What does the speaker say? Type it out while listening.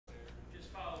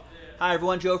Hi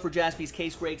everyone, Joe for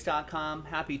jaspyscasebreaks.com.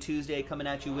 Happy Tuesday, coming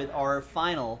at you with our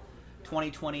final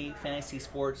 2020 Fantasy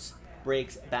Sports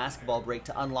Breaks basketball break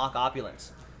to unlock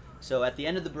opulence. So at the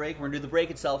end of the break, we're going to do the break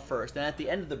itself first, and at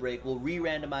the end of the break, we'll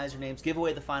re-randomize your names, give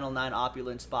away the final 9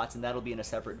 opulence spots, and that'll be in a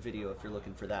separate video if you're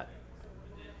looking for that.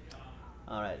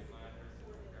 All right.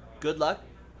 Good luck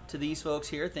to these folks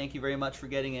here. Thank you very much for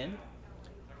getting in.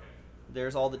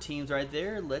 There's all the teams right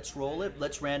there. Let's roll it.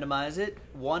 Let's randomize it.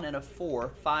 1 and a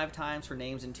 4, 5 times for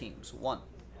names and teams. 1,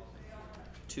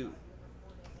 2,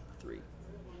 3,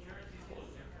 4,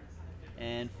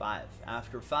 and 5.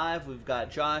 After 5, we've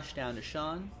got Josh down to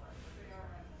Sean.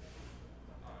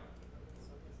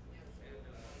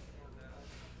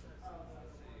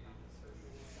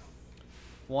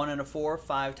 One and a 4,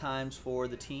 5 times for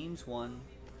the teams. 1,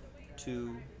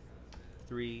 2,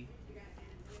 3,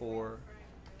 4.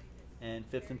 And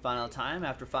 5th and final time.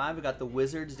 After 5, we got the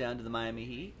Wizards down to the Miami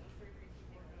Heat.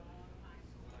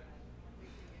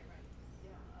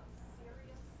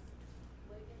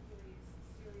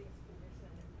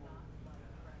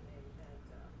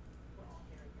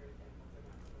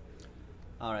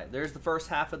 All right, there's the first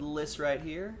half of the list right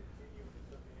here.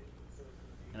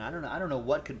 And I don't know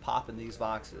what could pop in these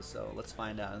boxes, so let's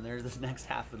find out. And there's the next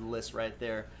half of the list right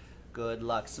there. Good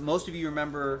luck. So most of you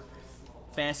remember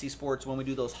fantasy sports when we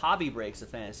do those hobby breaks of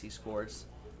fantasy sports,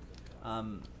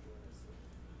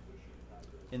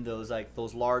 in those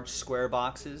those large square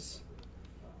boxes,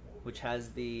 which has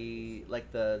the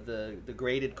the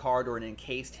graded card or an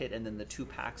encased hit, and then the 2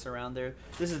 packs around there.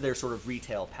 This is their sort of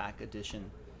retail pack edition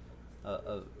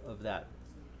of that.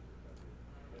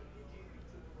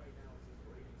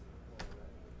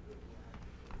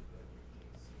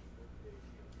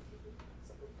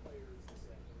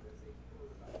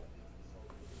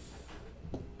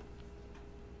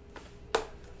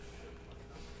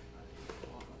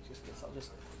 I'll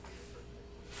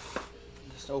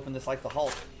just open this like the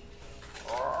Hulk.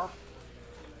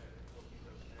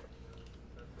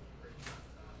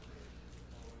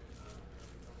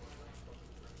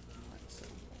 So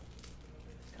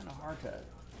it's kind of hard to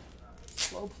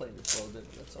slow play this a little bit.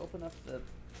 Let's open up the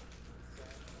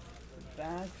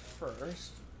bag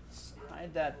first. Let's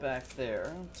hide that back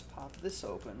there. Let's pop this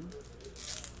open.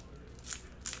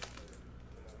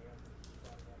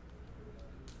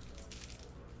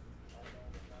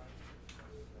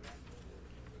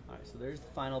 So there's the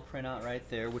final printout right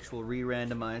there, which we'll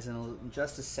re-randomize in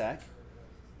just a sec.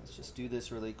 Let's just do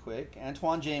this really quick.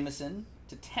 Antoine Jameson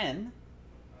to 10.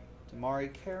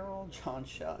 Damari Carroll, John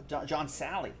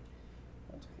Sally.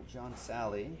 Multiple John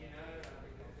Sally.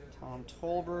 Tom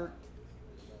Tolbert.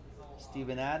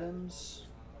 Steven Adams.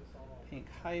 Pink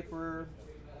Hyper.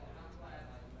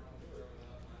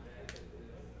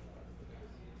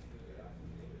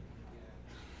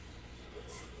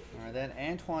 All right, then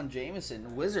Antoine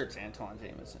Jameson, Wizards Antoine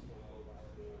Jameson.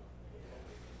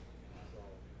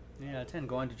 Yeah, 10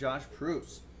 going to Josh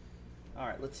Proust. All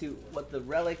right, let's see what the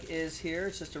relic is here.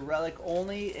 It's just a relic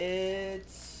only.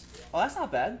 It's, oh, that's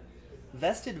not bad.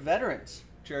 Vested Veterans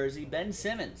jersey, Ben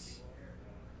Simmons.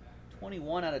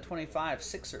 21 out of 25,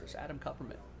 Sixers, Adam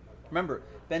Kupperman. Remember,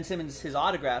 Ben Simmons, his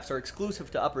autographs are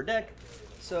exclusive to Upper Deck,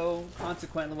 so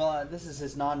consequently, well, this is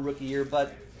his non-rookie year,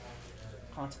 but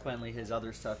consequently, his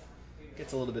other stuff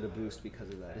gets a little bit of boost because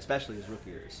of that, especially his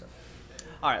rookie years. So,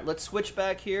 all right, let's switch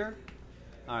back here.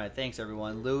 All right, thanks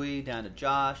everyone. Louis down to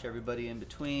Josh, everybody in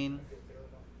between.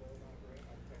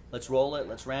 Let's roll it.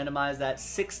 Let's randomize that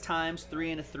 6 times,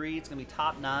 3 and a 3. It's gonna be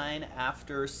top 9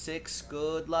 after 6.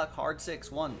 Good luck. Hard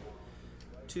 6. 1,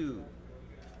 2,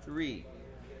 3,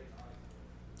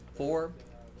 4,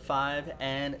 5,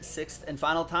 and 6th and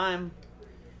final time.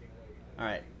 All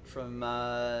right, from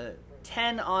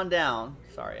 10 on down.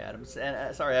 Sorry, Adam.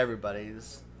 Sorry, everybody.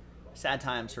 It's sad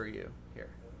times for you here.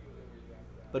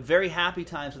 But very happy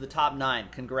times for the top 9.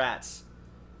 Congrats.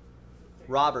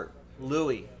 Robert,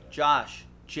 Louis, Josh,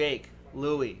 Jake,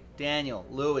 Louis, Daniel,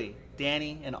 Louis,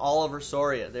 Danny, and Oliver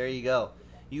Soria. There you go.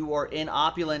 You are in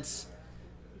opulence,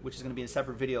 which is going to be in a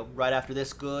separate video right after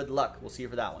this. Good luck. We'll see you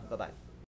for that one. Bye-bye.